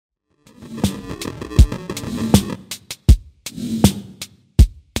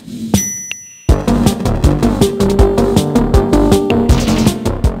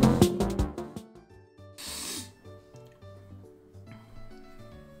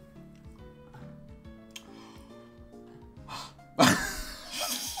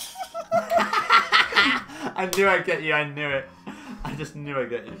I knew I'd get you. I knew it. I just knew I'd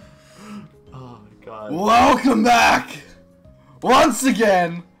get you. Oh my god. Welcome back! Once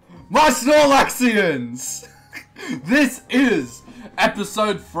again, my Snorlaxians! This is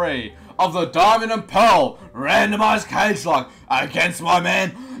episode 3 of the Diamond and Pearl Randomized Cagelocke against my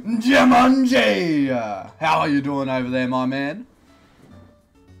man, JIManji! How are you doing over there, my man?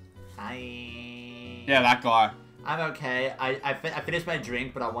 Hi. Yeah, that guy. I'm okay. I finished my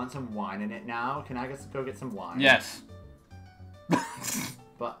drink, but I want some wine in it now. Can I just go get some wine? Yes.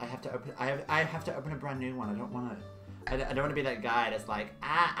 But I have to open. I have to open a brand new one. I don't want to. I don't want to be that guy that's like,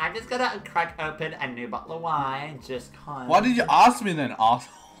 I'm just gonna crack open a new bottle of wine just cause. Why did you ask me then,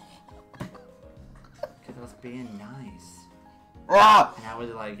 asshole? Because I was being nice. Ah! And I was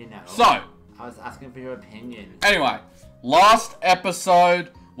like, you know. So. I was asking for your opinion. Anyway, last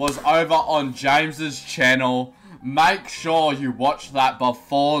episode was over on James's channel. Make sure you watch that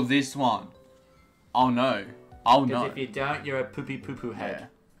before this one. Oh no. Oh no. Because if you don't, you're a poopy poo-poo head.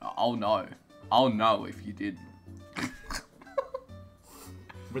 Yeah. Oh no. Oh no if you didn't.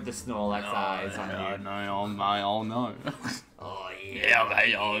 With the Snorlax eyes on you. Oh no. Oh yeah. Yeah,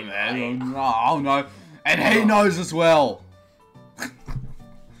 mate, oh man. Oh no. And he knows as well.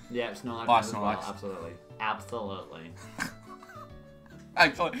 Yeah, Snorlax Bye, knows as well. Absolutely. Absolutely.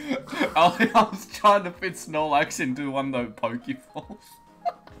 Actually, I was trying to fit Snorlax into one of those Pokeballs.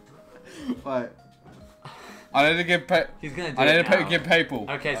 Wait. I need to give He's gonna do I need it to now. give people.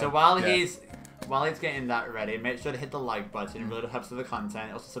 Okay, so while he's getting that ready, make sure to hit the like button. It really helps with the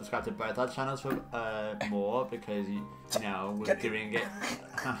content. Also subscribe to both our channels for more because you know we're doing it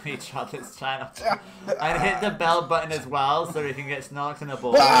on each other's channel. And hit the bell button as well so we can get Snorlax in the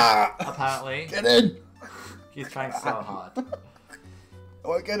ball. Apparently, Get in. He's trying so hard. I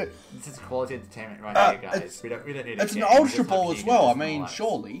won't get it. This is quality entertainment right here, guys. We don't need it. It's an Ultra Ball as well. I mean,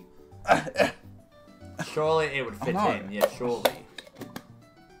 surely. Surely it would fit in. Yeah, surely.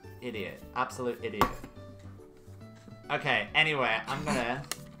 Idiot. Absolute idiot. Okay, anyway, I'm gonna...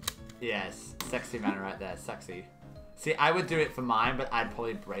 Yes, sexy man right there. Sexy. See, I would do it for mine, but I'd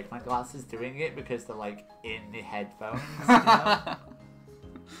probably break my glasses doing it because they're, like, in the headphones, you know?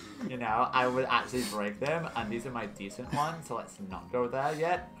 You know, I would actually break them, and these are my decent ones, so let's not go there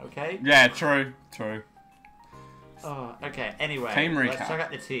yet, okay? Yeah, true. True. Oh, okay, anyway. Team recap. Let's check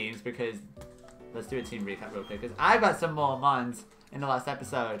out the teams, because... Let's do a team recap real quick, because I got some more mons in the last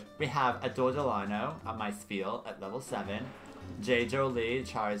episode. We have a Dordolano on my Spiel at level 7. Jolie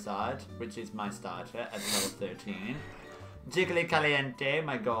Charizard, which is my starter, at level 13. Jiggly Caliente,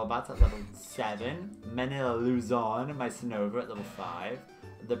 my Golbat at level 7. Manila Luzon, my Snover at level 5.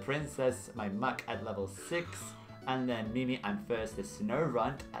 The Princess, my Muck at level 6. And then Mimi and First, the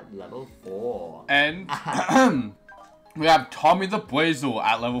Snowrunt at level 4. And we have Tommy the Weasel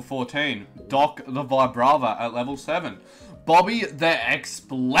at level 14. Doc the Vibrava at level 7. Bobby the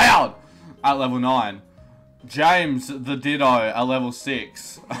Exploud at level 9. James the Ditto at level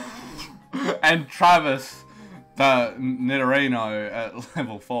 6. And Travis the Nidorino at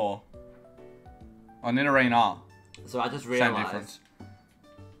level 4. Or Nidorina. So I just Same realized... difference.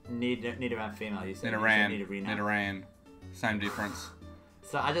 Nidoran female, you said. Nidoran. Same difference.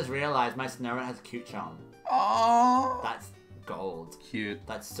 So I just realized my Snorunt has a cute charm. Oh, That's gold. cute.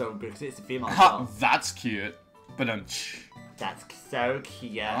 That's so good because it's a female as well. That's cute. But That's so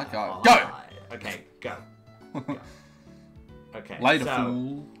cute. Okay. Oh, Go! Okay, go. Go. Okay. Later, so,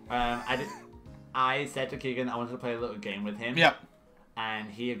 fool. I said to Keegan I wanted to play a little game with him. Yep. And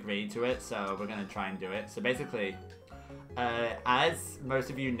he agreed to it, so we're going to try and do it. So basically, as most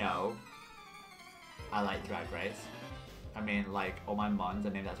of you know, I like Drag Race. I mean, like, all my mons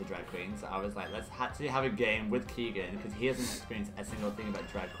are named after drag queens. So I was like, let's actually have a game with Keegan, because he hasn't experienced a single thing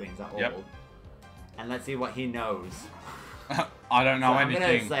about drag queens at all. And let's see what he knows. I don't know I'm anything.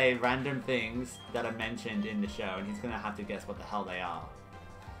 going to say random things that are mentioned in the show, and he's going to have to guess what the hell they are.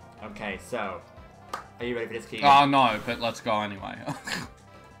 Okay, so, are you ready for this, Keegan? Oh, no, but let's go anyway.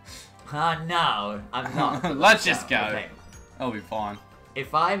 No, I'm not. Let's just go. Okay. That'll be fine.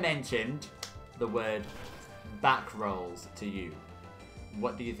 If I mentioned the word back rolls to you,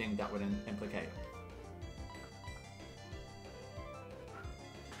 what do you think that would implicate?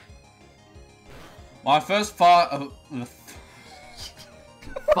 My first fart.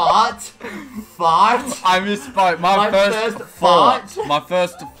 Fart? Fart? I misspoke. My first fart? My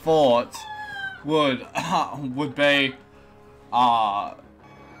first thought would be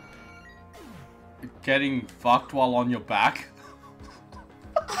getting fucked while on your back.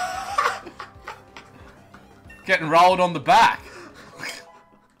 Getting rolled on the back.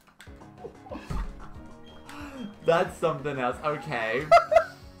 That's something else. Okay.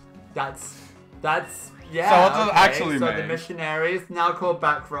 That's Yeah. So what does it actually so mean? the missionaries now called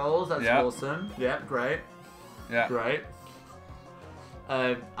back rolls. That's Yep. awesome. Yeah, great. Yeah. Great.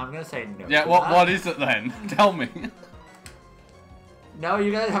 I'm gonna say no. Yeah. to What that. What is it then? Tell me. No,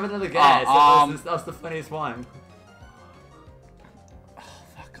 you gotta have another guess. That was the funniest one. Oh,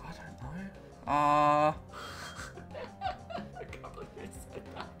 fuck, I don't know. I can't believe you said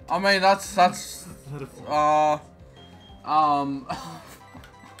that. I mean, that's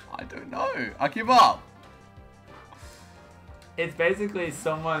I don't know. I give up. It's basically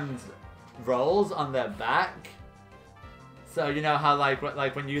someone's rolls on their back. So you know how like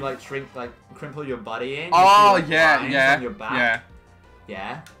when you like shrink like crimple your body in. You Oh see, like, yeah, lines yeah, on your back. yeah.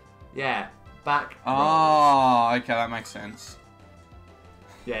 Yeah. Yeah. Back. rolls. Oh, okay, that makes sense.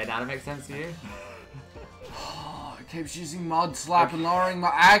 Yeah, now that makes sense to you. Oh, it keeps using mud slap and lowering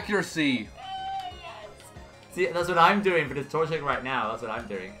my accuracy. See, that's what I'm doing for this torching right now. That's what I'm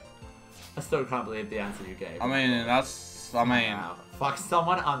doing. I still can't believe the answer you gave. I mean, Wow. Fuck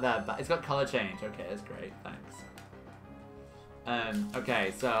someone on their back. It's got color change. Okay, that's great. Thanks.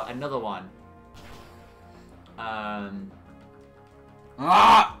 Okay, so another one.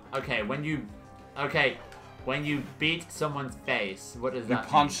 Okay, when you beat someone's face, what does You that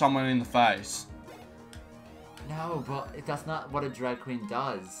punch mean? someone in the face. No, but that's not what a drag queen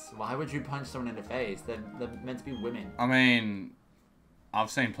does. Why would you punch someone in the face? They're meant to be women. I mean,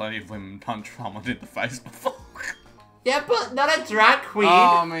 I've seen plenty of women punch someone in the face before. Yeah, but not a drag queen.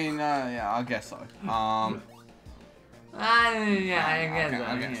 Oh, I mean, yeah, I guess so. Yeah, I guess.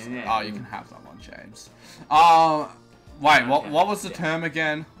 I guess. Yeah. Oh, you can have that one, James. Wait, what was the term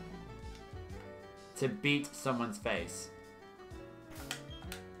again? To beat someone's face.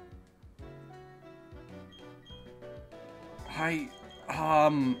 Hey,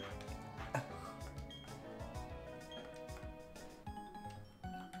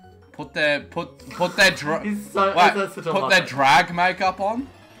 put their drag He's so, that's such a put lot their of- drag makeup on.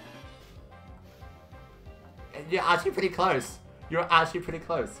 You're actually pretty close. You're actually pretty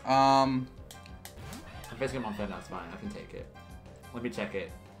close. I'm basically on third now, it's fine. I can take it. Let me check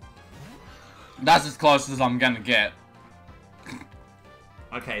it. That's as close as I'm gonna get.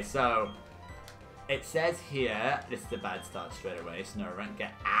 Okay, so it says here, this is a bad start straight away. Snowrun,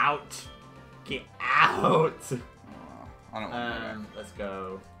 get out! Get out! I don't want to Let's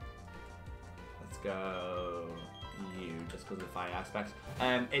go. Let's go. You, just because of the fire aspect.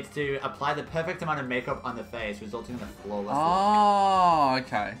 It's to apply the perfect amount of makeup on the face, resulting in a flawless look. Oh,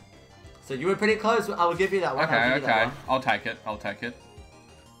 okay. So you were pretty close. I will give you that one. Okay, I'll give you that okay. one. I'll take it. I'll take it.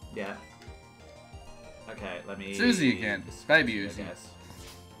 Yeah. Okay, let me... It's Uzi again. Baby Uzi. Yes.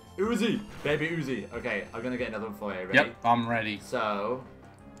 Uzi! Baby Uzi. Okay, I'm gonna get another one for you. Ready? Yep, I'm ready. So...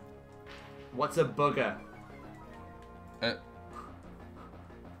 What's a booger? A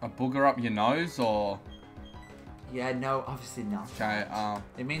booger up your nose, or... Yeah, no, obviously not. Okay,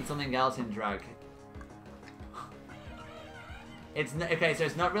 It means something else in drag. Okay, so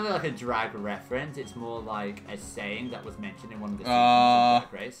it's not really like a drag reference. It's more like a saying that was mentioned in one of the seasons of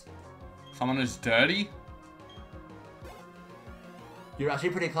Drag Race. Someone who's dirty? You're actually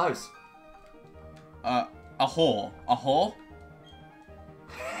pretty close. A whore. A whore?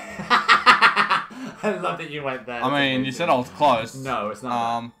 I love that you went there. I mean, you said I was close. No, it's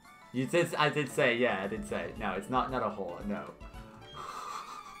not. That. You did. I did say. Yeah, I did say. No, it's not. Not a whore. No.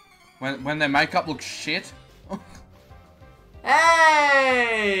 When their makeup looks shit?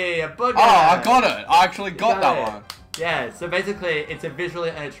 Hey, a booger. Oh, I got it. I actually got that one. Yeah. So basically, it's a visually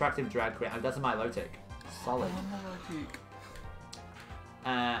unattractive drag queen. That's a Milotic. Solid.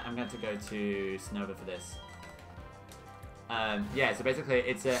 I'm going to go to Snova for this. Yeah, so basically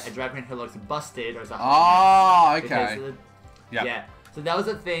it's a drag queen who looks busted or something. Oh, okay. Yeah. Yeah. So that was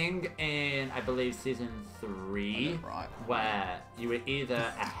a thing in, I believe, season 3, right. where you were either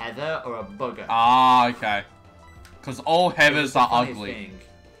a heather or a booger. Ah, okay. Because all heathers are ugly. Thing.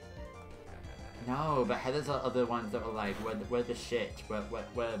 No, but heathers are the ones that were like, we're the shit.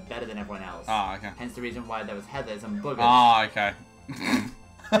 We're better than everyone else. Ah, okay. Hence the reason why there was heathers and boogers. Ah, okay.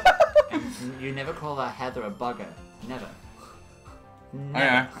 And you never call a heather a bugger. Never.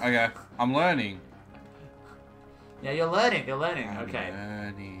 Okay, okay. I'm learning. Yeah, you're learning. You're learning. I'm okay.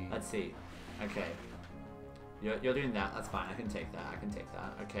 learning. Let's see. Okay. You're doing that. That's fine. I can take that. I can take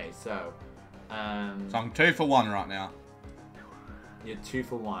that. Okay, so. So I'm 2 for 1 right now. You're 2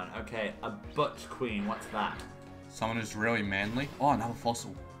 for 1. Okay, a butch queen. What's that? Someone who's really manly. Oh, another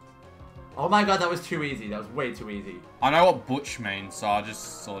fossil. Oh my god, that was too easy. That was way too easy. I know what butch means, so I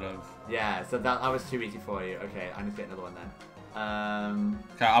just sort of... Yeah, so that was too easy for you. Okay, I need to get another one then.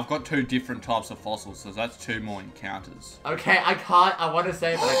 Okay, I've got 2 different types of fossils, so that's 2 more encounters. Okay, I can't. I want to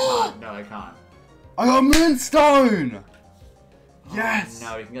say, but I can't. No, I can't. I got Moonstone! Yes!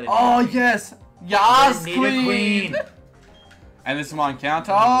 Oh, no, you can get a Oh, queen. yes! Yes, Need queen! a queen! And this is my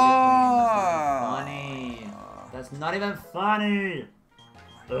encounter. Funny. That's not even funny.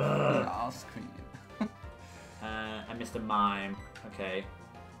 Ugh. Yes, queen. I missed a mime. Okay.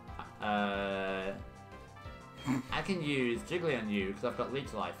 I can use Jiggly on you because I've got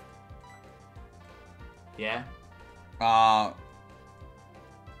Leech Life. Yeah? I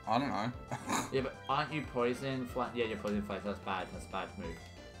don't know. Yeah, but aren't you poison? Yeah, you're poison flash. That's bad. That's a bad move.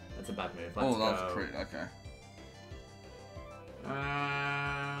 That's a bad move. Let's Oh, that was go. crit. Okay.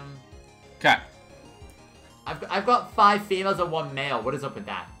 Okay. I've got 5 females and 1 male. What is up with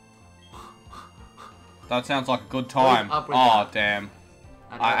that? That sounds like a good time. What is up with Oh, that? damn.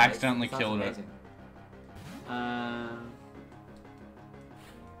 I I accidentally killed it.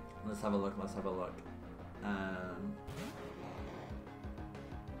 Let's have a look. Let's have a look.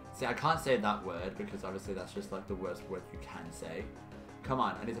 See, I can't say that word because obviously that's just like the worst word you can say. Come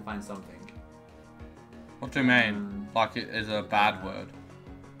on, I need to find something. What do you mean? Like it is a bad word?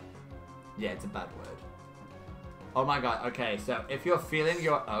 Yeah, it's a bad word. Oh my god, okay, so if you're feeling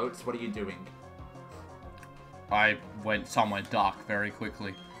your oats, what are you doing? I went somewhere dark very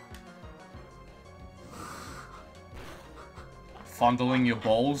quickly. Fondling your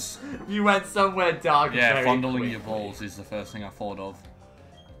balls? You went somewhere dark. Yeah, very fondling quickly. your balls is the first thing I thought of.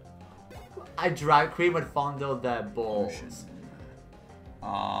 A drag queen would fondle their balls.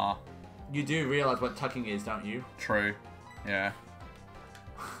 You do realize what tucking is, don't you? True. Yeah.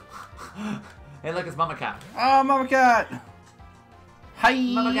 Hey, look, it's Mama Cat. Oh, Mama Cat! Hi!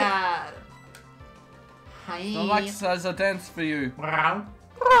 Mama Cat! Hi! Alexa, a dance for you.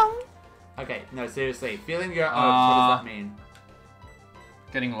 Okay, no, seriously. Feeling your oats, what does that mean?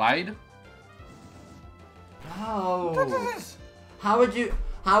 Getting laid? No! How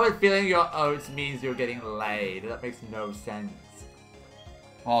would feeling your oats means you're getting laid? That makes no sense.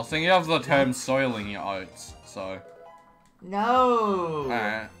 Well, I was thinking of the term soiling your oats, so... No!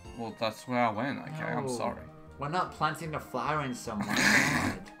 Well, that's where I went, okay, I'm No. sorry. We're not planting a flower in someone.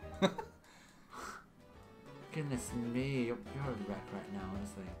 God. Goodness me, you're a wreck right now,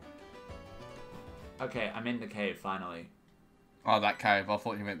 honestly. Okay, I'm in the cave, finally. Oh, that cave. I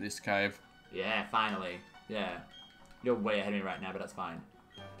thought you meant this cave. Yeah, finally. Yeah. You're way ahead of me right now, but that's fine.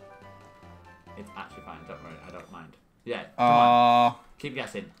 It's actually fine, don't worry, I don't mind. Yeah, come on. Keep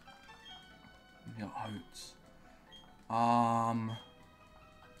guessing. Your oats.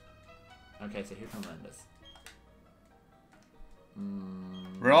 Okay, so who can learn this?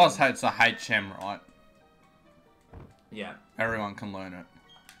 Realize how it's a HM, right? Yeah. Everyone can learn it.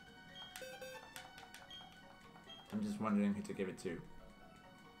 I'm just wondering who to give it to.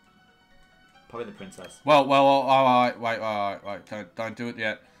 Probably the princess. Well, wait, don't do it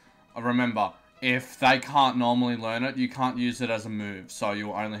yet. Remember, if they can't normally learn it, you can't use it as a move, so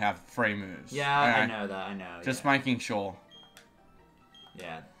you'll only have 3 moves. Yeah, okay? I know that, I know. Just yeah. making sure.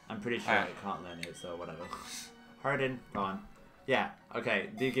 Yeah, I'm pretty sure it can't learn it, so whatever. Harden, go on. Yeah, okay,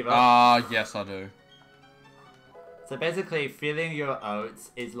 do you give up? Yes I do. So basically, feeling your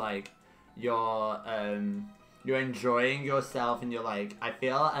oats is like, you're enjoying yourself and you're like, I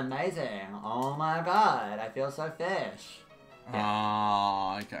feel amazing. Oh my god, I feel so fish.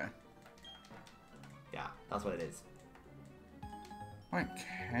 Yeah. Okay. Yeah, that's what it is. Wait,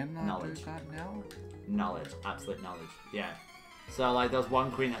 can I Knowledge. do that now? Knowledge, absolute knowledge. Yeah. So like, there's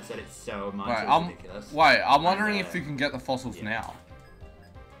one queen that said it's so much, Wait, it's ridiculous. I'm wondering if you can get the fossils now.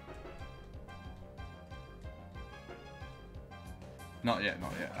 Not yet,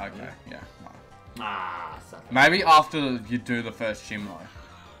 not yet. Okay, yeah, no. Ah, sucker. Maybe after you do the first gym though.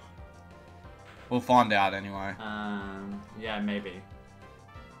 We'll find out anyway. Yeah, maybe.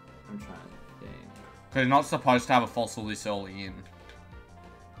 I'm trying to think. Because you're not supposed to have a fossil this early in.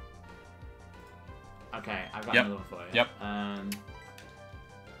 Okay, I've got Yep. another one for you. Yep.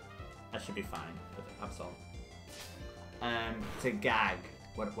 That should be fine with the Absol. To gag,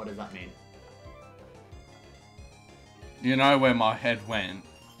 what does that mean? You know where my head went.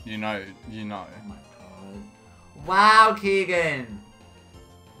 You know. Oh my god. Wow, Keegan!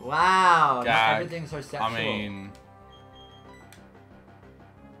 Wow, Gag. not everything's so sexual. I mean...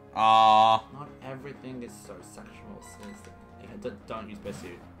 Not everything is so sexual, seriously. Yeah, don't use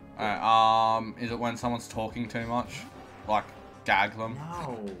pursuit. Is it when someone's talking too much? Like, gag them?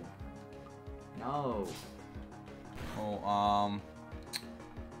 No. No. Well,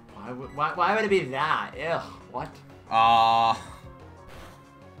 Why would it be that? Ew, what?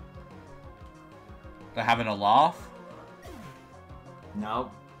 They're having a laugh?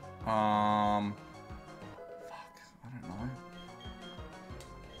 Nope. Fuck, I don't know.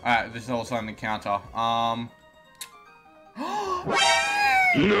 Alright, this is also an encounter.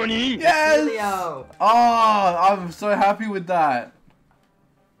 NANI? Yes! Leo. Oh, I'm so happy with that.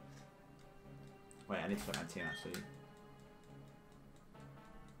 Wait, I need to put my team actually.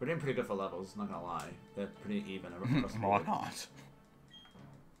 We're doing pretty good for levels, not gonna lie. They're pretty even across the Why board. not?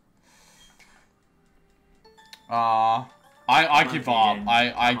 I give up.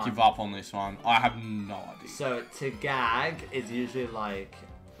 I give up on this one. I have no idea. So to gag is usually like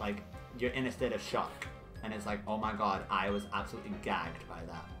you're in a state of shock, and it's like, oh my god, I was absolutely gagged by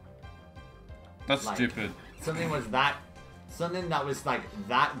that. That's Like, stupid. Something that was like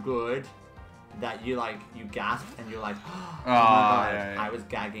that good that you gasped and you're like, oh my god, yeah, yeah. I was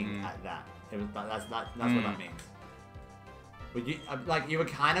gagging at that. It was that's what that means. But you you were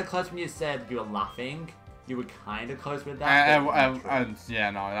kind of close when you said you were laughing. You were kind of close with that.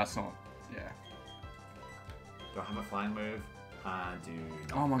 Yeah, no, that's not. Yeah. Do I have a flying move? I do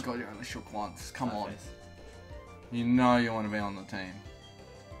not. Oh my god, you only shook once. Come on. Surface. You know you want to be on the team.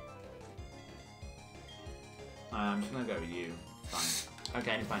 I'm just gonna go with you. Fine.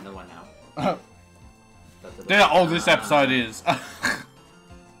 Okay, I need to find another one now. That's all this episode is. Yeah,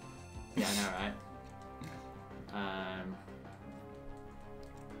 I know, right?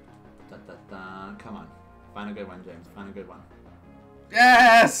 Come on. Find a good one, James. Find a good one.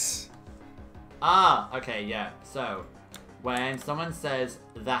 Yes! Ah, okay, yeah. So, when someone says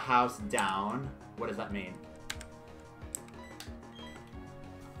the house down, what does that mean?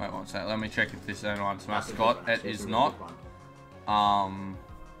 Wait one sec, let me check if this is anyone's That's a good mascot. one, It actually. It's is a really not. good one.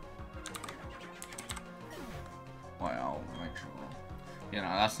 Well, make sure. You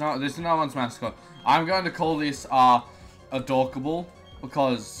know, this is no one's mascot. I'm going to call this Adorkable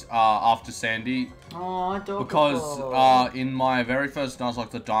because after Sandy. Oh, adorable. Because in my very first Nuzlocke,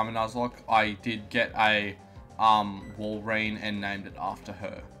 the Diamond Nuzlocke, I did get a Wolverine and named it after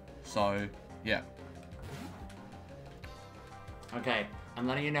her. So yeah. Okay, I'm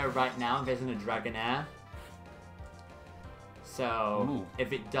letting you know right now there's a Dragonair. So, Ooh.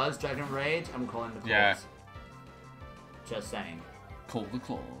 if it does Dragon Rage, I'm calling the claws. Yeah. Just saying. Call the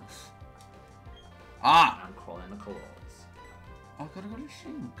claws. Ah! I'm calling the claws. I gotta go to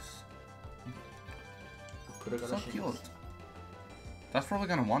Shinx. Could've got So a Shinx. cute. That's probably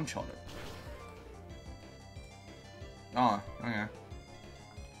gonna one-shot it. Oh, okay.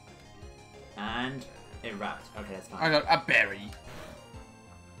 And it wrapped. Okay, that's fine. I got a berry.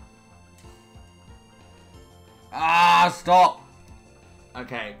 Ah, stop!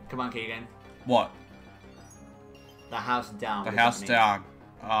 Okay, come on, Keegan. What? The house down. The what does house that mean?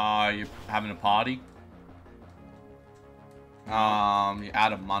 down. You having a party? You're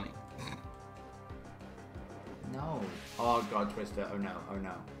out of money. No. Oh god, Twister. Oh no. Oh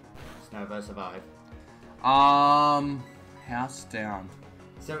no. Snowbird survive. House down.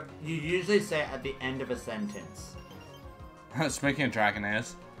 So you usually say it at the end of a sentence. Speaking of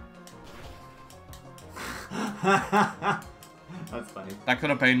Dragonairs, That's funny. that could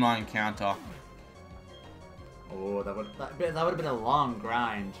have been my encounter. Oh, that would have been a long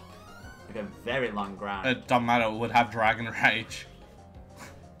grind. Like a very long grind. It doesn't matter, it would have Dragon Rage.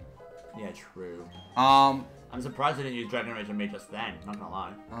 Yeah, true. Um, I'm surprised they didn't use Dragon Rage on me just then, not gonna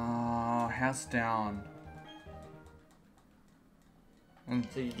lie. house down.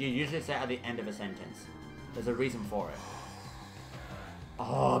 So you usually say it at the end of a sentence. There's a reason for it.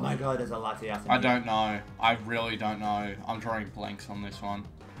 Oh my god, there's a Latias in I here. don't know. I really don't know. I'm drawing blanks on this one.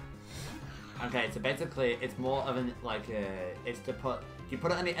 Okay, so basically, it's more of an, it's to you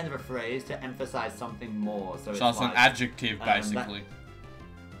put it on the end of a phrase to emphasize something more. So So it's an adjective, basically.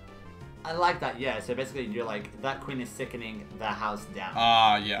 I like that, yeah. So basically, you're like, that queen is sickening the house down.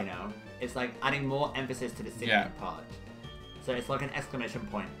 Yeah. You know? It's like adding more emphasis to the sickening part. So it's like an exclamation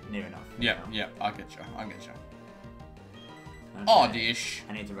point near enough. Yeah, you know? yeah, I get you. I get you. Okay. Oh, dish.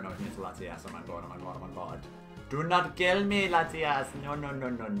 I need to run over to Latias. Oh my god, oh my god, oh my god. Do not kill me, Latias. No, no, no,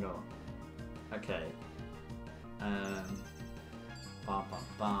 no, no. Okay. Bum, bum,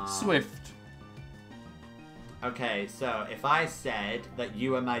 bum. Swift. Okay, so if I said that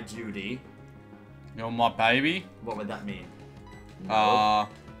you are my Judy, You're my baby. what would that mean? No.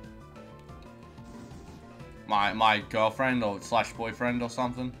 My girlfriend or / boyfriend or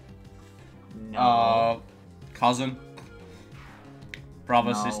something. No. Cousin.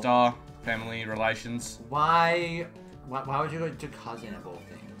 Brother, No. sister, family relations. Why would you go to cousin of all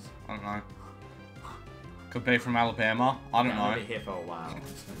things? I don't know. Could be from Alabama. I don't I'm gonna know. be here for a while. I'm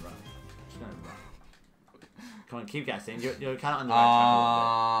just gonna run. Just gonna run. Come on, keep guessing. You're kind of on the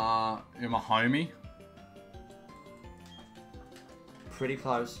right track a little You're my homie. bit. Pretty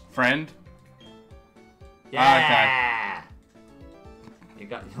close. Friend. Yeah. You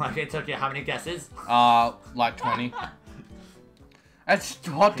like it took you how many guesses? Like 20. It's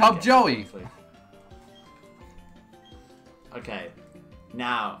Hot Tub Joey. Okay.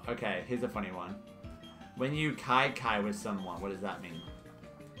 Now, okay, here's a funny one. When you kai with someone, what does that mean?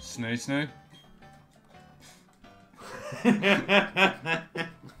 Snoo snoo.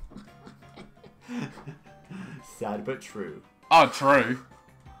 Sad but true. Oh, true.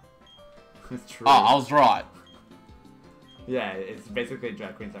 It's true. Oh, I was right. Yeah, it's basically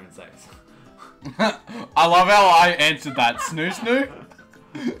drag queens having sex. I love how I answered that. Snoo snoo?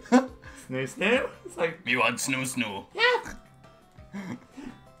 Snoo snoo? It's like, You want snoo snoo? yeah.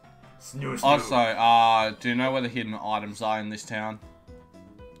 Snoo snoo. Also, do you know where the hidden items are in this town?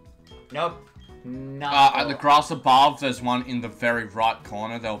 Nope. No. At the grass above, there's one in the very right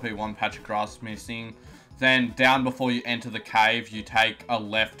corner. There'll be one patch of grass missing. Then down before you enter the cave, you take a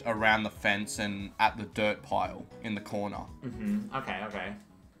left around the fence and at the dirt pile in the corner. Okay, okay.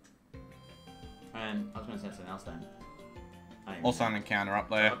 And I was going to say something else then. Also an encounter up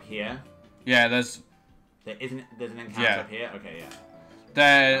there. Up here? Yeah, there's There's an encounter up here? Okay, yeah.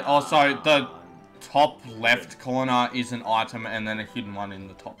 there. Also, the top left corner is an item and then a hidden one in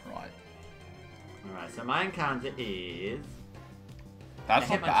the top right. Alright, so my encounter is... That's I not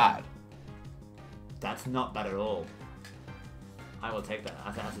hit my bad. turn. That's not bad at all. I will take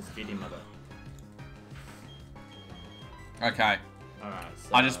that. That's a speedy mother. Okay. Alright, so...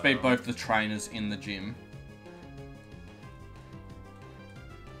 I just beat both the trainers in the gym.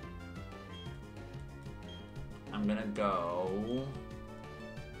 I'm gonna go...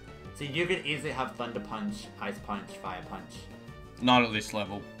 See, you could easily have Thunder Punch, Ice Punch, Fire Punch. Not at this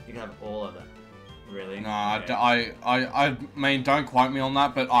level. You could have all of them. Really? No, Okay. I mean, don't quote me on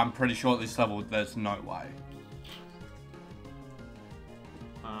that, but I'm pretty sure at this level there's no way.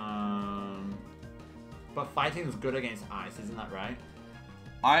 But fighting is good against ice, isn't that right?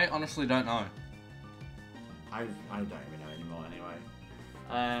 I honestly don't know. I don't even know anymore anyway.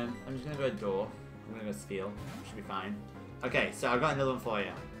 I'm just gonna go door. I'm gonna go steal. Should be fine. Okay, so I've got another one for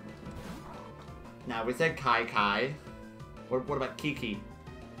you. Now, we said Kai. What about Kiki?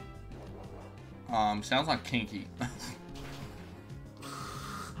 Sounds like kinky.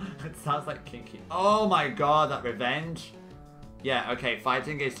 It sounds like kinky. Oh my god, that revenge. Yeah, okay,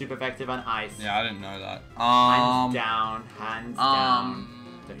 fighting is super effective on ice. Yeah, I didn't know that. Hands down, hands down.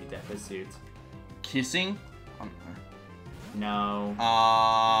 Don't you dare pursuit. Kissing? No.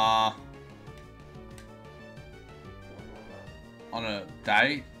 On a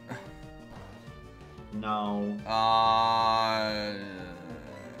date? No.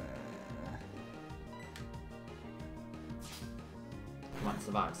 Come on,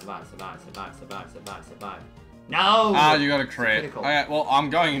 survive. No! You got a crit. Okay, well, I'm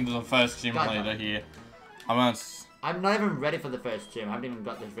going into the first gym leader here. I'm not even ready for the first gym. I haven't even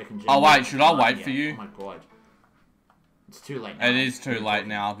got this freaking gym. Oh, wait, should I wait yet. for you? Oh my god. It's too late now. It is too late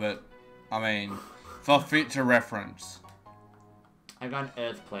now, but, I mean, for future reference. I got an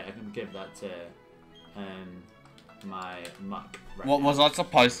earth plate. I can give that to, my muck. Right What now. was I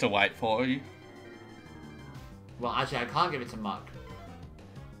supposed to wait for you? Well, actually, I can't give it to muck.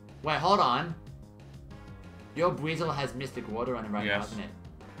 Wait, hold on. Your Breezel has Mystic Water on it right now, Yes. doesn't it?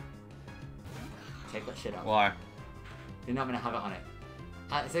 Take that shit out. Why? You're not gonna have it on it.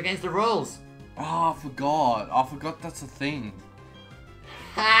 It's against the rules. Oh, I forgot. I forgot that's a thing.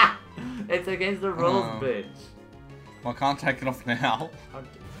 Ha! It's against the rules, bitch. Well, I can't take it off now.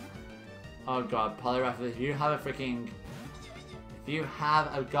 Oh god, Polyrath, if you have a freaking... If you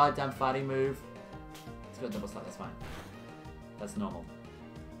have a goddamn fighting move... It's got a double slap, that's fine. That's normal.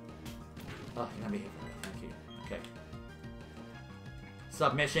 Oh, you're gonna be here for me. Thank you. Okay.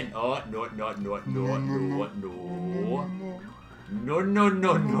 Submission. Oh, no.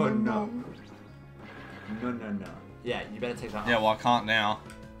 No. Yeah, you better take that Yeah, off. well, I can't now.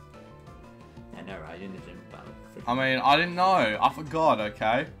 I know, right? You're in the gym. I mean, I didn't know. I forgot,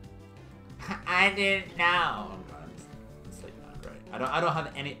 okay? I didn't know. Oh god, I'm sleeping now. Great. I don't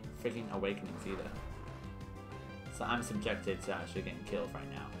have any freaking awakenings either. So I'm subjected to actually getting killed right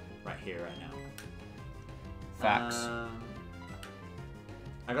now. Right here, right now. Facts.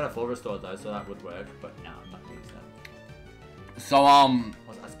 I got a full restore though, so that would work, but no, I'm not using that. So,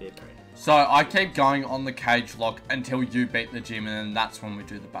 What's that spear berry? So, I keep going on the Cagelocke until you beat the gym, and then that's when we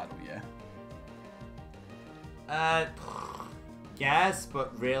do the battle, yeah? Yes,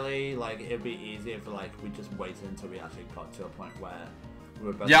 but really, like, it'd be easier if, like, we just waited until we actually got to a point where we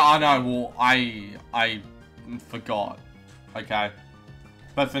were both... Yeah, I know. Well, I forgot. Okay.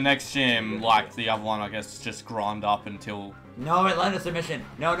 But for next gym, like the other one, I guess, just grind up until... No, it landed a submission.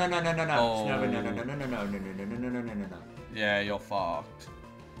 No. Oh. No. Yeah, you're fucked.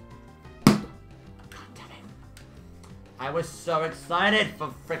 I was so excited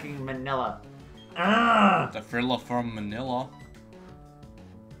for freaking Manila. Ugh. The thriller from Manila.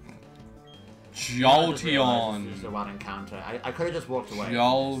 Jolteon. Jolteon. This is a wild encounter. I could have just walked away.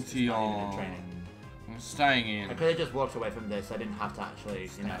 Jolteon. I'm staying in. I could have just walked away from this. I didn't have to actually,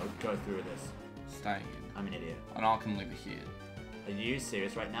 you know, go through with this. Staying in. I'm an idiot. And I can leave it here. Are you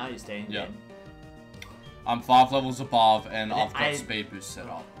serious right now? You're staying Yep. in? I'm 5 levels above and I've got I- speed boost set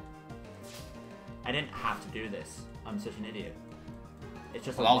up. I didn't have to do this. I'm such an idiot. It's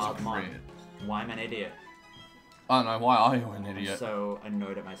just Well, a that was wild a mod. crit. Why am I an idiot? I don't know, why are you an I'm idiot? so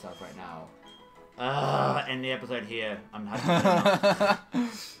annoyed at myself right now. End the episode here. I'm having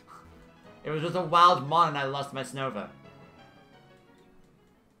It was just a wild mon and I lost my Snova.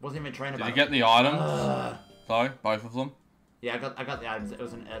 Wasn't even trained Did about you it. get the items? Though, both of them? Yeah, I got the items. It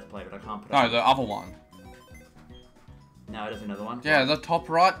was an Earthplay, but I can't put it No, on. the other one. No, there's another one. Yeah, the top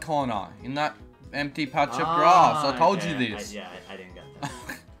right corner. In that empty patch of grass. I told you this. I didn't get that.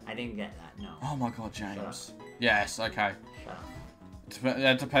 I didn't get that, no. Oh my god, James. Shut Yes, okay. Shut up.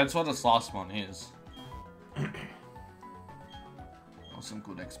 It depends what this last one is. Oh, some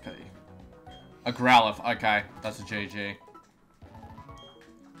good XP. A Growlithe, okay. That's a GG.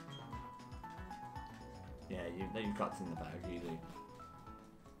 Yeah, you've got in the bag, easy.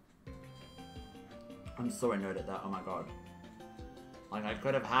 I'm so annoyed at that, oh my god. Like, I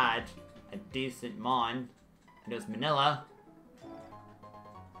could have had a decent mon, and it was Manila.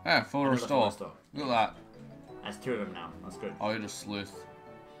 Yeah, full Another restore. full restore. Look at that. That's 2 of them now, that's good. Oh, you're a sleuth.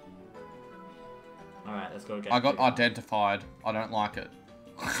 Alright, let's go get I got Keegan. identified. I don't like it.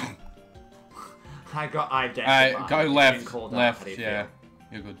 I got identified. Hey, go You've been left. called out. Left, How do you yeah. feel?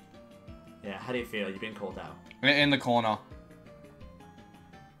 You're good. Yeah, how do you feel? You've been called out. In the corner.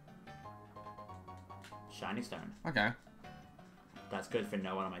 Shiny Stone. Okay. That's good for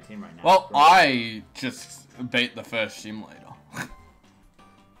no one on my team right now. Well, Great. I just beat the first gym leader.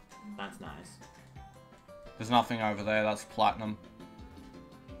 That's nice. There's nothing over there. That's platinum.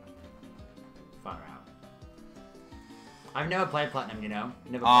 Far out. I've never played Platinum, you know?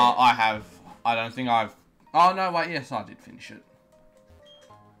 Never played it. I have. I don't think I've... Oh, no, wait. Yes, I did finish it.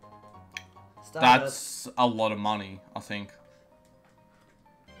 Stardust. That's a lot of money, I think.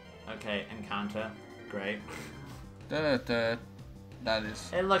 Okay, Encounter. Great. That is...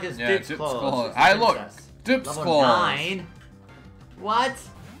 Hey, look, it's Yeah, Duke's Duke's Claws. Claws. It's a Hey, look, princess. Duke's Level Claws. 9? What?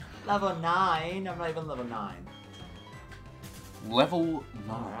 Level 9? I'm not even level 9. Level 9.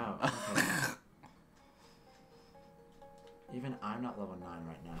 Far out. Okay. Even I'm not level 9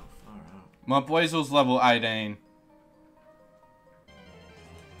 right now. Far out. My Blazel's level 18.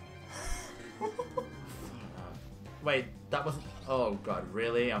 Wait, that wasn't... Oh god,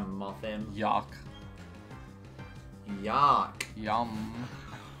 really? A Mothim? Yuck. Yuck. Yum.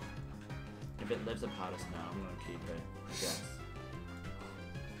 If it lives apart us now, I'm gonna keep it. I guess.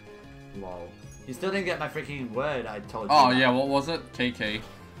 Lol. You still didn't get my freaking word I told you. Oh, about. yeah, what was it? Kiki.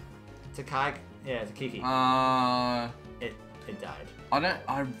 Takai... Yeah, it's a Kiki. It died.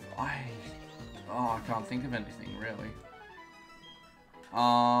 Oh, I can't think of anything, really.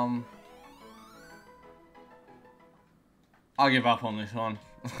 I'll give up on this one.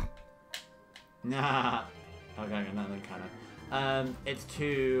 Nah. Okay, nothing kinda. It's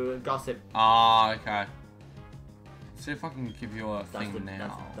to Gossip. Ah, okay. See if I can give you a That's, thing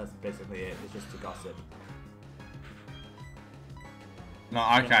now. that's basically it. It's just to Gossip. No,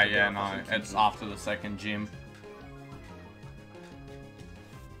 okay, yeah, no. It's after the second gym.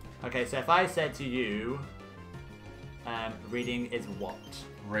 Okay, so if I said to you, reading is what?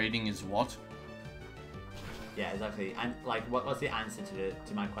 Reading is what? Yeah, exactly. And like, what's the answer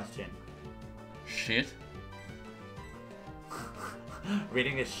to my question? Shit.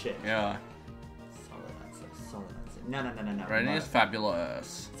 Reading is shit. Yeah. Solid answer. Solid answer. No. Reading no. is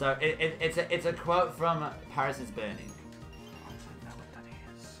fabulous. So it's a quote from Paris is Burning. I don't know what that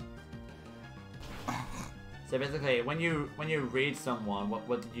is. So basically, when you read someone,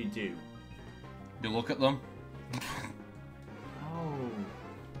 what did you do? You look at them. Oh.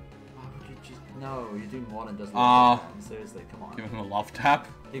 Why would you just... No, you do more than just look Ah. at them. Seriously, come on. Give them a love tap.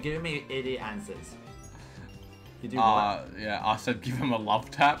 You're giving me idiot answers. You do what? Yeah, I said give him a love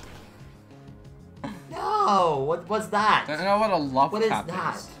tap. No! What's that? Don't know what a love What is tap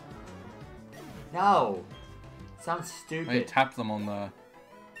that? is. No. Sounds When you stupid. tap them on the...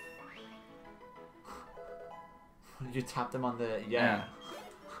 You tap them on the... Yeah.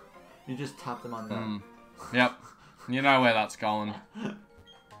 You just tap them on the... Mm. Yep. You know where that's going.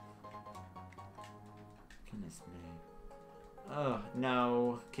 Goodness me. Oh,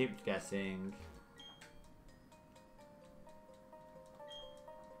 no. Keep guessing.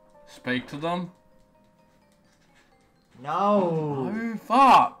 Speak to them. No. Oh,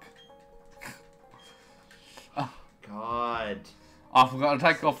 fuck. God. I forgot to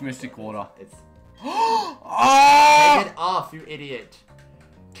take off Mystic Water. It's. Oh! Take it off, you idiot.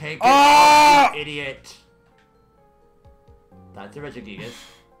 Take it off, you idiot. That's a Regigigas.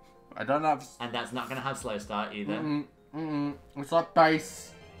 I don't have... And that's not gonna have slow start either. It's like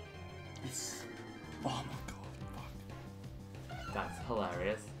base. It's... Oh my god. Fuck. That's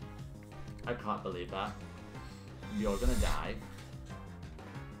hilarious. I can't believe that. You're gonna die.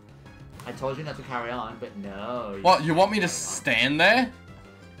 I told you not to carry on, but no. What, you want me to stand there?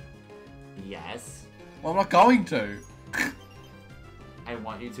 Yes. Well, I'm not going to. I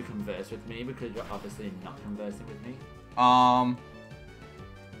want you to converse with me because you're obviously not conversing with me. I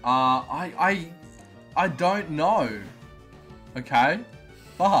don't know. Okay?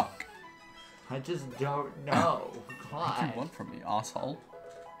 Fuck. I just don't know. What do you God. want from me, asshole?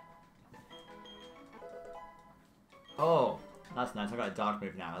 Oh, that's nice. I got a dark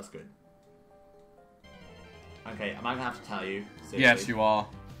move now. That's good. Okay, am I gonna have to tell you? Seriously? Yes, you are.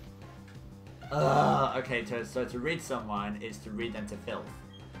 Okay, so to read someone is to read them to filth.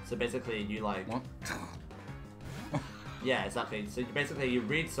 So basically, you like. What? Yeah, exactly. So basically, you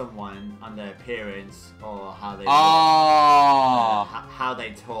read someone on their appearance or how they how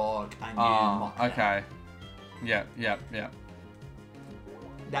they talk, and you mock them. Okay. Yeah.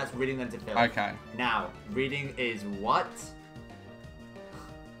 That's reading them to filth. Okay. Now, reading is what?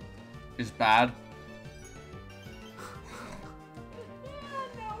 Is bad.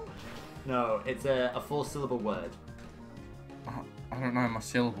 No, it's a full syllable word. I don't know my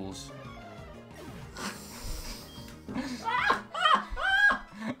syllables.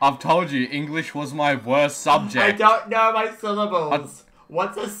 I've told you, English was my worst subject. I don't know my syllables.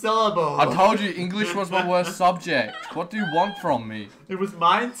 What's a syllable? I told you, English was my worst subject. What do you want from me? It was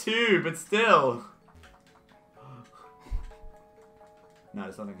mine too, but still. No,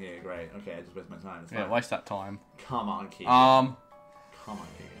 there's nothing here. Great. Okay, I just wasted my time. It's Yeah, fine. waste that time. Come on, Keegan. Um. Come on,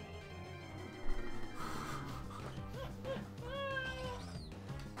 Keegan.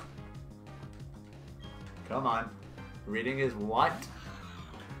 Come on. Reading is what?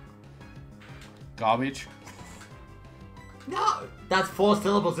 Garbage. No! That's 4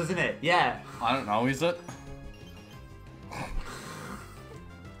 syllables, isn't it? Yeah. I don't know, is it?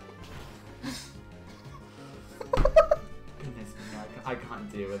 Goodness me, I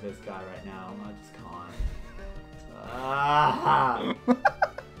can't deal with this guy right now. I just can't.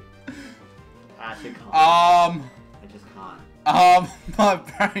 I actually can't. I just can't. My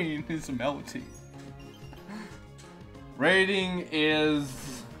brain is melting. Rating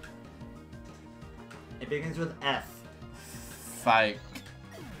is... It begins with F. fake.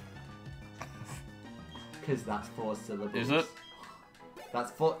 Because that's 4 syllables. Is it?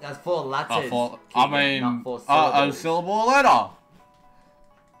 That's 4 letters. I Keegan, mean, not 4 a syllables. syllable letter.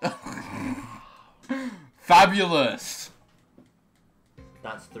 Fabulous.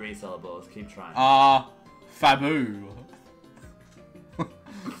 That's 3 syllables. Keep trying. Fabu.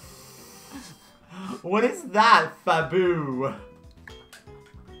 What is that, Fabu?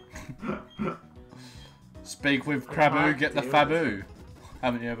 Speak with I Krabu, can't get the deal with Fabu.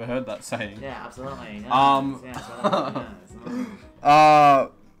 Haven't you ever heard that saying? Yeah, absolutely. Yeah,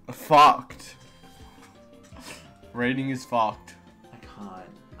 Fucked. Rating is fucked.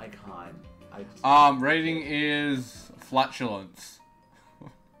 I can't. Rating is flatulence.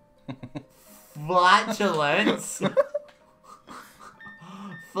 Flatulence?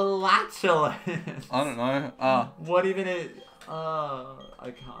 Flatulence? I don't know. What even is... I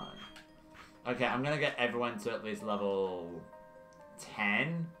can't. Okay, I'm gonna get everyone to at least level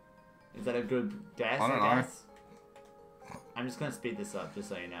 10. Is that a good guess, I don't know. guess? I'm just gonna speed this up, just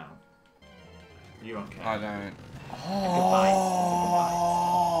so you know. You won't care. I don't.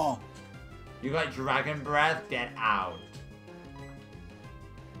 Oh! You got Dragon Breath? Get out.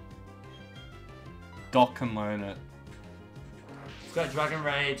 Doc can learn it. It's got Dragon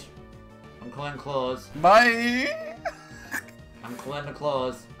Rage. I'm calling Claws. Bye! I'm calling the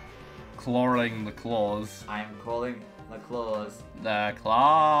Claws. Clawing the claws. I am calling the Claws. The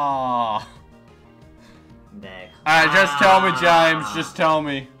claw. The Alright, just tell me, James. Just tell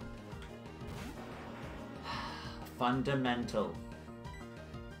me. Fundamental.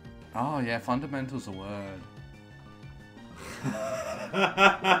 Oh, yeah, fundamental's a word.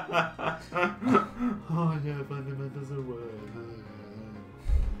 Oh yeah, fundamental's a word.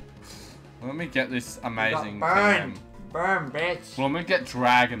 Let me get this amazing Burned! thing. Burn, bitch! Let me get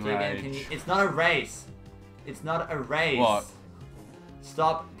Dragon Keegan, Rage. it's not a race. It's not a race. What?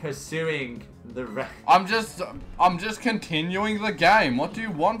 Stop pursuing the race. I'm just continuing the game. What do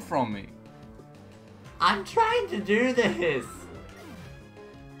you want from me? I'm trying to do this!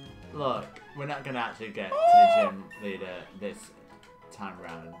 Look, we're not gonna actually get to the gym leader this time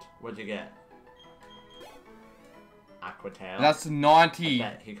round. What'd you get? Aquatail. That's 90. I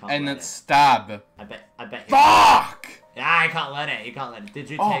bet he can't And learn it's it. stab. I bet he Fuck! Yeah, he can't learn it. He can't learn it. Did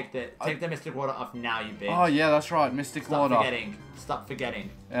you Oh, take the Mystic Water off now, you bitch? Oh, yeah, that's right. Mystic Stop Water. forgetting. Stop forgetting.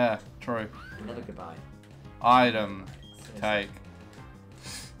 Yeah, true. Another goodbye. Item. Take.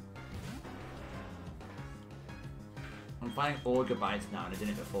 I'm finding all goodbyes now, and I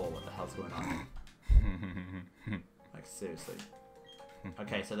didn't before. What the hell's going on? Like, seriously.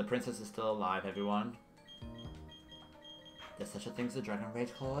 Okay, so the princess is still alive, everyone. There's such a thing as a Dragon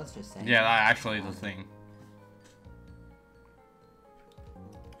Rage clause, just saying. Yeah, that actually is a thing.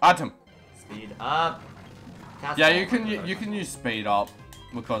 Item. Speed up. Yeah, you can use speed up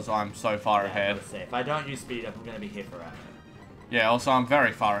because I'm so far ahead. Let's see. If I don't use speed up, I'm gonna be here forever. Yeah, also I'm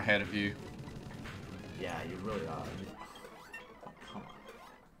very far ahead of you. Yeah, you really are. Oh, come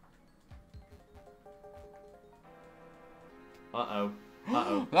on. Uh-oh.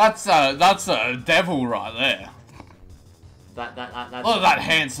 Uh-oh. That's a devil right there. That's Look at that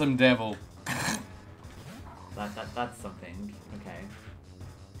handsome devil. That's something. Okay.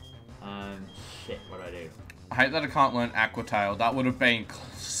 Shit, what do I do? I hate that I can't learn Aquatail. That would have been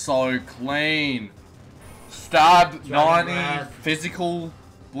so clean. Stab, Dragon 90, Breath. physical,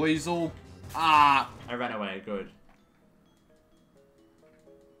 Weasel. Ah. I ran away, good.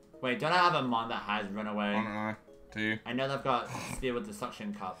 Wait, don't I have a mon that has run away? I don't know. Do you? I know they've got spear with the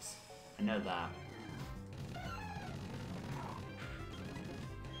suction cups. I know that.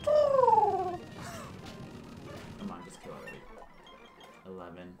 Come on, just kill already.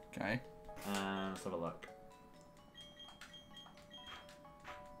 11. Okay. Let's have a look.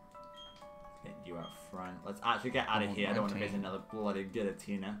 Get you out front. Let's actually get out of here. I don't want to 19. face another bloody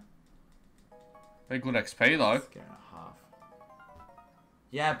guillotine. Very good XP though. Scare and a half.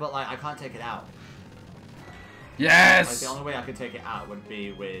 Yeah, but like I can't take it out. Yes! Like the only way I could take it out would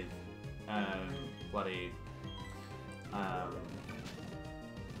be with bloody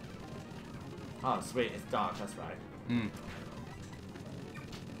oh sweet, it's dark, that's right. Hmm.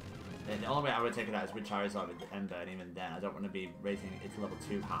 And the only way I would take it out is with Charizard with the Ember, and even then I don't want to be raising it to level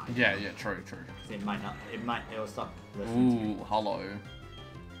 2 high. Yeah, true. Because it'll stop listening to me. Ooh, hello.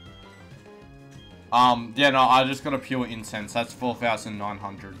 Yeah, no, I just got a pure incense. That's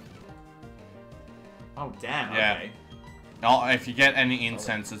 4,900. Oh damn, Yeah. okay. Oh, if you get any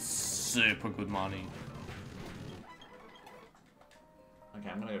incense, it's super good money. Okay,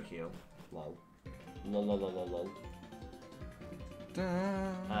 I'm gonna go heal. Lol. Lol.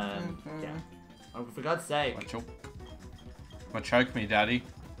 Yeah. Oh, for God's sake. Choke me, daddy.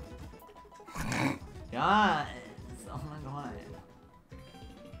 Yes! Oh my god.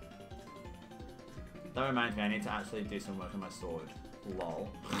 That reminds me, I need to actually do some work on my sword. Lol.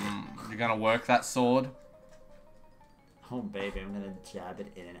 You're gonna work that sword? Oh baby, I'm gonna jab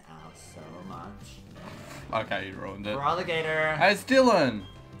it in and out so much. Okay, you ruined it. For alligator! Hey, it's Dylan!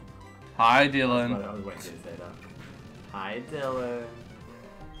 Hi, I Dylan. was waiting to say that. Hi, Dylan.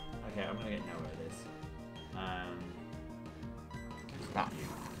 Okay, I'm gonna get nowhere with this. Ah,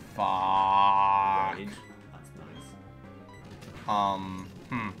 fuck. Rage. That's nice.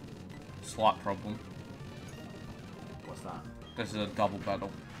 Slight problem. What's that? This is a double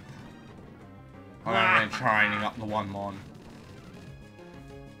battle. I'm only training up the one mon.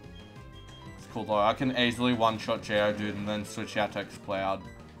 It's cool though. I can easily one-shot Geodude and then switch out to X-Cloud.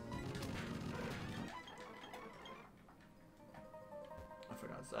 For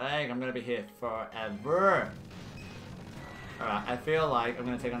God's sake, I'm gonna be here forever. Alright, I feel like I'm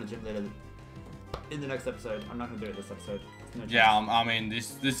gonna take on a gym leader in the next episode. I'm not gonna do it this episode. No chance. Yeah, I mean,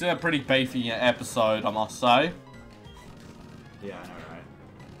 this is a pretty beefy episode, I must say. Yeah, I know, right?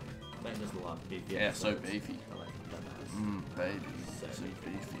 They just love beefy. Yeah, so episodes. beefy. I like that. Baby, So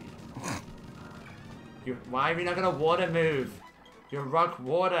beefy. Why are we not gonna water move? You're rock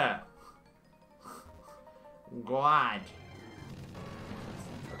water. God.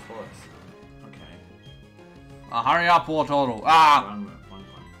 A Taurus. Okay. Hurry up, Wartortle. Ah! Wrong move.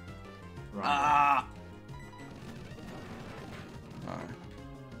 Wrong. Ah!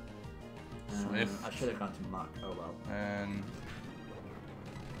 Swift. I should have gone to Muck. Oh well. And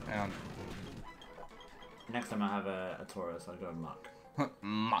Next time I have a Taurus, I'll go Muck.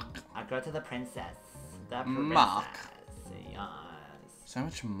 muck. I go to the princess. The princess. Muck. Yes. So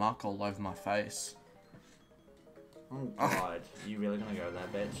much muck all over my face. Oh god. You really gonna go there,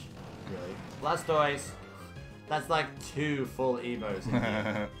 bitch? Really? Blastoise! That's like 2 full Evos in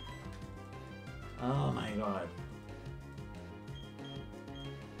here. Oh my god.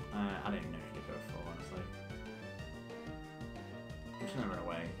 I don't even know who to go for, honestly. just gonna run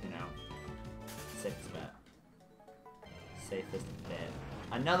away, you know. Safest bet. Safest bet.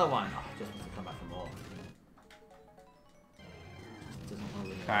 Another one! Oh, just wants to come back for more. Just doesn't want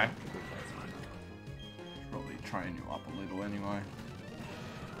to leave. Okay. It's fine. Probably train you up a little anyway.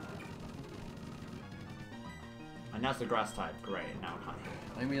 And that's the grass type. Great, now I can't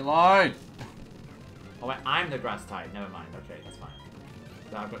hit. Leave me alone! Oh wait, I'm the grass type. Never mind. Okay, that's fine.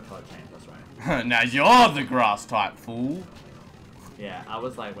 So I've got color change, that's right. Now you're the grass type, fool! Yeah, I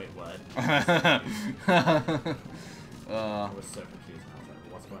was like, wait, what? I was so confused. I was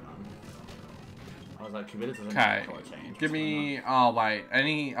like, what's going on? I was like, Cupid doesn't Okay, color change. give me... Oh, wait.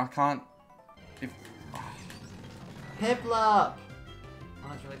 I can't... If... Piplup! Oh,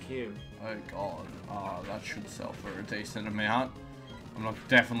 that's really cute. Oh, God. That should sell for a decent amount. I'm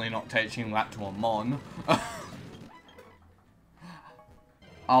definitely not teaching that to a Mon.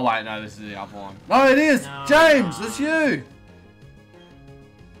 Oh, wait. No, this is the other one. No, it is! No, James, no. it's you!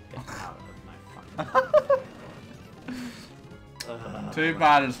 Get out of my fucking... Too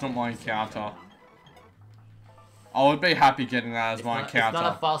bad it's not my encounter. I would be happy getting that as my encounter. It's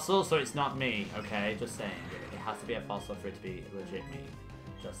not a fossil, so it's not me, okay? Just saying. It has to be a fossil for it to be legit me.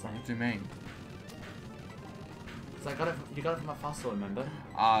 Just saying. What do you mean? Because I got it, you got it from a fossil, remember?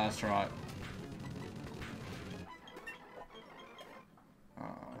 Ah, that's right.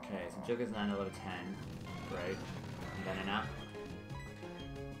 Okay, so Jugger's 9 level 10. Great. And then an app.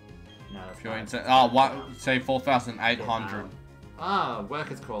 No, that's Pure not. insect. Oh, what? Say 4,800. Ah,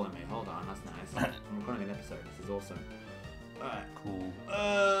 work is calling me. Hold on, that's nice. I'm recording an episode. This is awesome. Alright. Cool.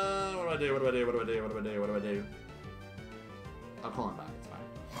 What do I do? What do I do? What do I do? What do I do? What do I do? I'll call him back. It's fine.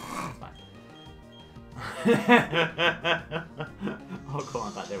 It's fine. I'll call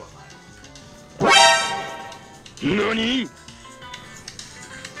him back. They won't mind. NANI?!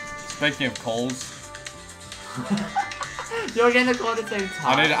 Speaking of calls, You're getting the call at the same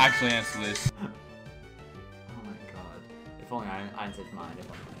time. I need to actually answer this. Oh my god. If only I answered mine. If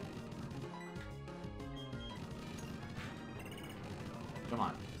only. Come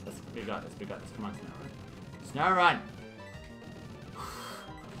on. We got this. We got this. Come on, Snow Run.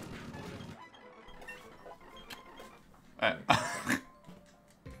 Uh,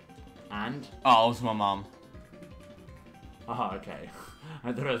 And? Oh, it was my mum. Oh, okay.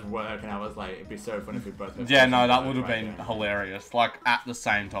 I thought it was work, and I was like, it'd be so funny if we both. Yeah, no, that would have been hilarious. Like, at the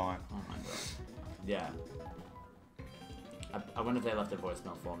same time. Oh my god. Yeah. I wonder if they left a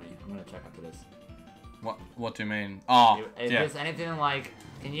voicemail for me. I'm gonna check after this. What do you mean? Oh, If yeah. there's anything like,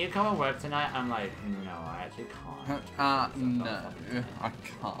 can you come and work tonight? I'm like, no, I actually can't. No, I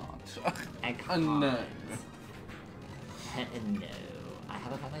can't. I can't. No. No. I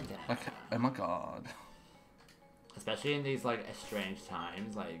have a bad idea. Okay. Oh my god. Especially in these like strange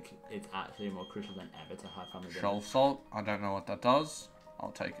times, like it's actually more crucial than ever to have family dinner. Shoal salt. I don't know what that does.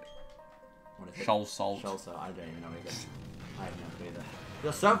 I'll take it. What is it? Shoal salt. Shoal salt. I don't even know either. I have no clue either.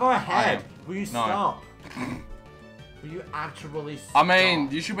 You're so far ahead. Will you stop? Will you actually stop? I mean,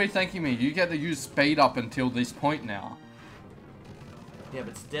 you should be thanking me. You get to use speed up until this point now. Yeah,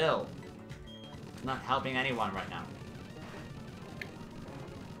 but still, it's not helping anyone right now.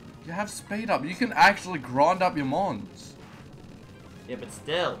 You have speed up. You can actually grind up your mons. Yeah, but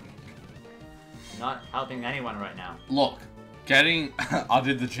still, not helping anyone right now. Look, getting... I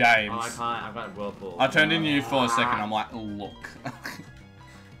did the James. Oh, I can't. I've got Whirlpool. I turned into you for a second. I'm like, look.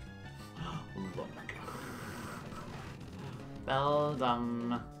 Look.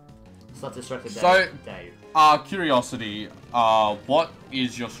 Beldum. Self-destructive So, Dave. Curiosity. What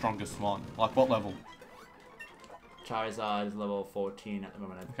is your strongest mon? Like, what level? Charizard is level 14 at the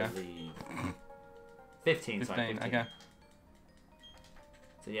moment, I Okay. believe. 15, sorry. 15. Okay.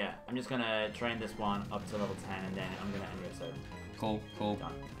 So yeah, I'm just gonna train this one up to level 10 and then I'm gonna end your episode. Cool.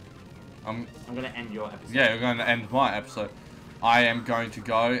 Done. I'm gonna end your episode. Yeah, we're going to end my episode. I am going to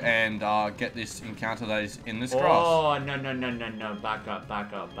go and get this encounter that is in this grass. Oh, no. Back up.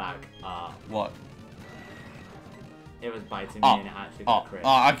 What? It was biting me and it actually got crit.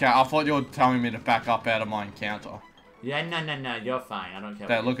 Okay. I thought you were telling me to back up out of my encounter. Yeah, no, you're fine. I don't care.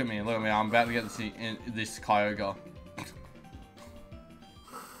 There, look at me. I'm about to get this Kyogre.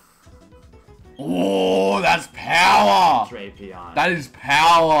 Oh, that's power! Drapion. That is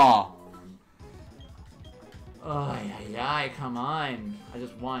power! Oh, yeah, come on. I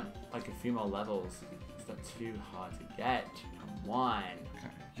just want like a few more levels. It's not too hard to get. Come on. Okay.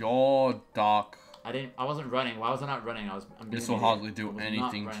 You're dark. I wasn't running. Why was I not running? This will hardly do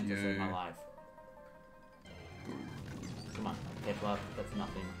anything to you. Save my life. Come on, Piplup. That's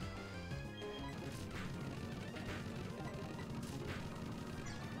nothing.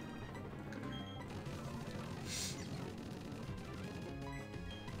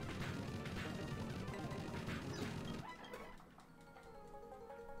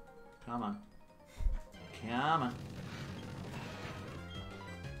 Come on. Come on.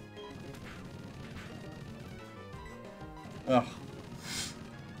 Ugh.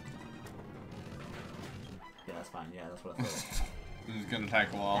 Yeah, that's fine. Yeah, that's what I thought. This is gonna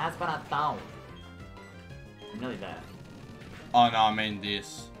take a while. That's what I thought. I'm nearly there. Oh no, I mean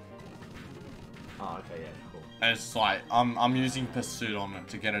this. Oh, okay, yeah, cool. It's like I'm using Pursuit on it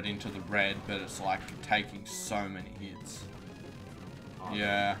to get it into the red, but it's like taking so many hits. Oh,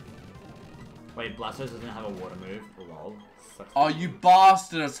 Yeah. Wait, Blastoise doesn't have a water move? Lol. Sucks Oh, for you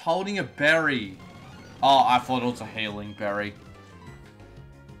bastard! It's holding a berry. Oh, I thought it was a healing berry.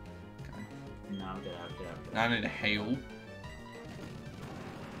 Okay. No, get out, get out, get Now out. I need to heal.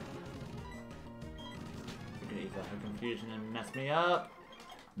 You're gonna use that her confusion and mess me up.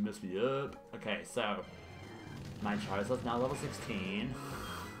 Mess me up. Okay, so my Charizard's now level 16.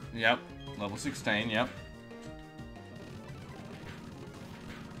 Yep. Level 16, yep.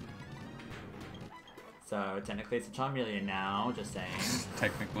 So technically it's a Charmeleon now, just saying.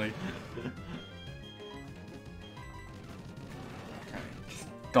 Technically. Okay.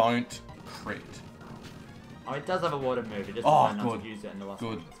 Don't crit. Oh, it does have a water move, it just Oh, decided not good. to use it in the last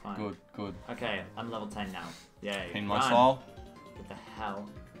Good, one. It's fine. good, good. Okay, I'm level 10 now. Yay. Pin my Run. style. What the hell?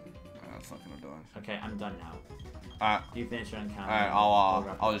 That's not gonna do it. Okay, I'm done now. Alright, You finish your encounter.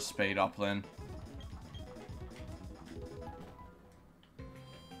 alright, I'll just speed up then.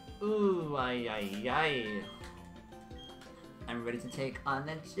 Ooh, ay, ay, ay. I'm ready to take on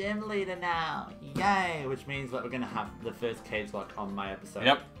the gym leader now. Yay! Which means that we're gonna have the first Cagelocke on my episode.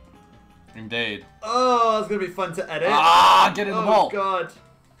 Yep. Indeed. Oh, it's gonna be fun to edit. Ah, get in the ball. Oh god.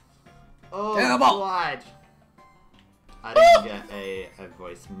 Oh Get in the ball. god. I didn't get a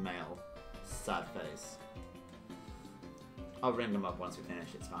voicemail. Sad face. I'll ring them up once we finish,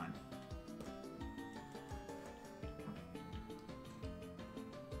 it's fine.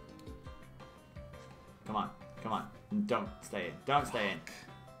 Come on, come on. Don't stay in. Don't stay in.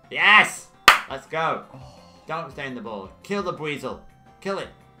 Yes! Let's go. Don't stay in the ball. Kill the Breezel. Kill it.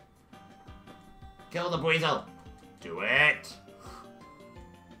 Kill the Breezel. Do it.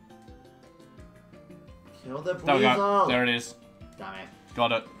 Kill the There we go. Breezel. There it is. Damn it.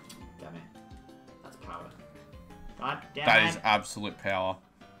 Got it. Damn it. That's power. God damn That it. is absolute power.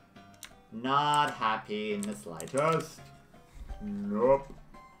 Not happy in the slightest. Nope.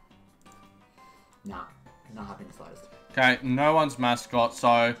 Nah. Not happy in the slightest. Okay, no one's mascot,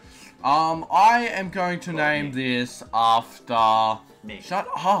 so I am going to name this after Me. Shut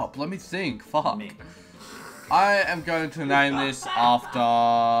up, let me think. Fuck. Me. I am going to name this after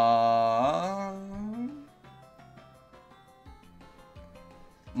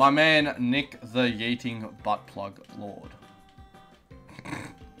my man Nick the Yeeting Butt Plug Lord.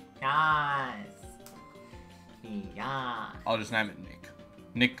 Yes. Yeah. I'll just name it Nick.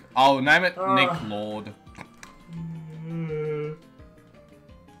 Nick. I'll name it Nick Lord.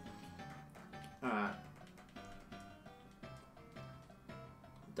 Alright.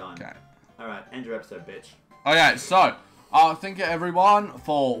 Done. Okay. Alright, end your episode, bitch. Okay, so thank you everyone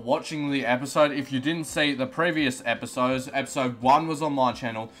for watching the episode. If you didn't see the previous episodes, episode 1 was on my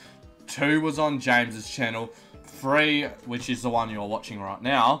channel, 2 was on James's channel, 3, which is the one you're watching right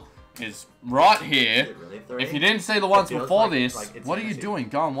now, is right here. Is it really 3? If you didn't see the ones feels before like- this, like it's what are you fantasy. doing?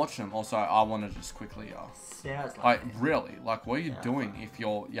 Go and watch them. Also, I want to just quickly Sounds like really, like what are you Yeah, doing if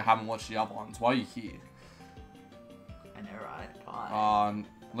you haven't watched the other ones? Why are you here? I know, right? Fine.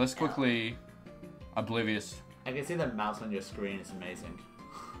 Let's quickly Oblivious. I can see the mouse on your screen. It's amazing.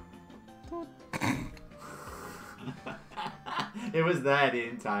 It was there the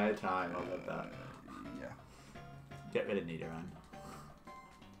entire time. I love that. Yeah. Get rid of Nidoran.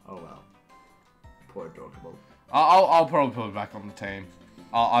 Oh well. Poor Dorkable. I'll probably put it back on the team.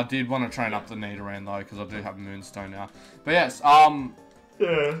 I did want to train up the Nidoran though, because I do have Moonstone now. But yes,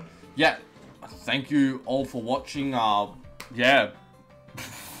 yeah. Thank you all for watching. Yeah.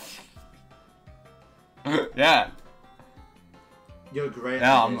 Yeah. You're great.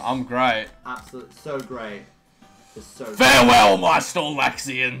 Yeah, at this. I'm great. Absolutely so great. Just so Farewell, my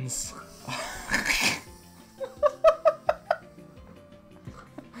Snorlaxians.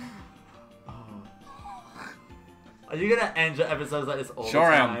 Are you gonna end your episodes like this all Sure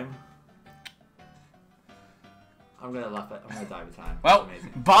the am. time? I'm gonna laugh at. I'm gonna die every time. Well, That's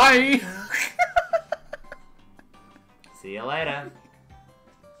amazing. bye. See you later.